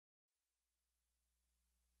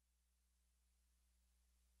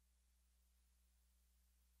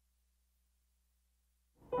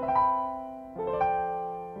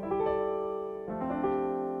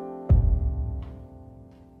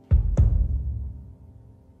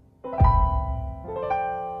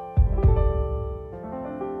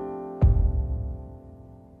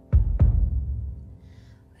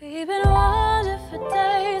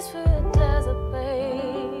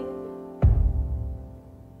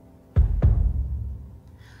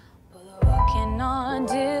on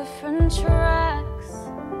different tracks,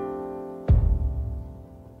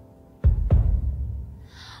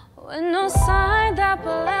 with no sign that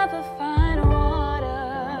we'll ever find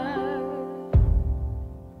water.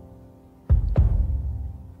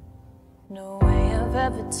 No way of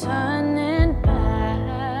ever turning back.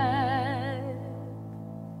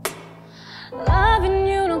 Loving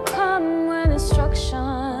you don't come with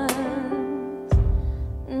instructions.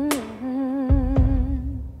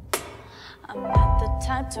 I'm not the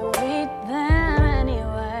type to read them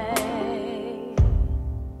anyway.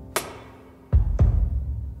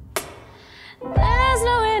 There's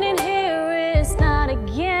no winning here, it's not a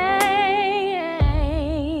game.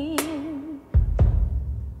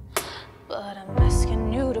 But I'm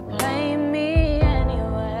asking you to play me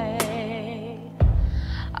anyway.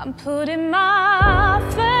 I'm putting my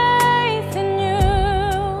faith in you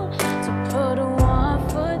to put one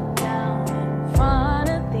foot down in front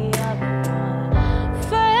of the other one.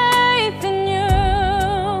 Faith in you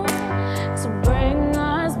to bring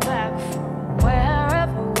us back from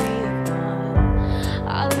wherever we've gone.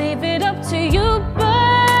 I'll leave it up to you,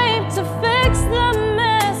 babe, to fix the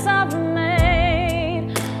mess I've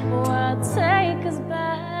made. Or I'll take us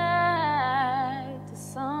back to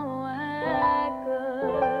somewhere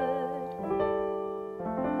good,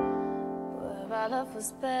 where our love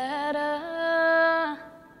was better.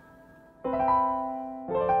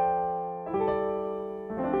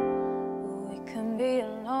 We can be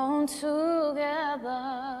alone together.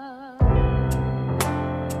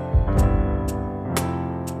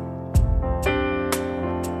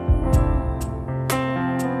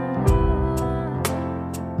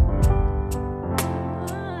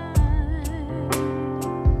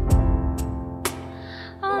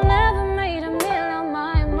 I'll never make a meal of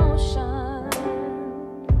my emotions.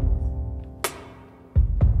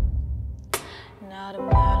 Not a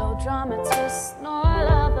melodramatist nor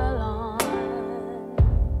love alone.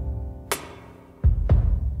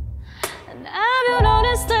 And have you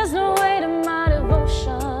noticed there's no way to my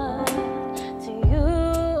devotion to you?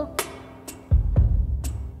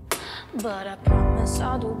 But I promise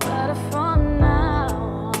I'll do better from now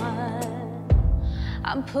on.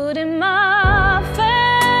 I'm putting my faith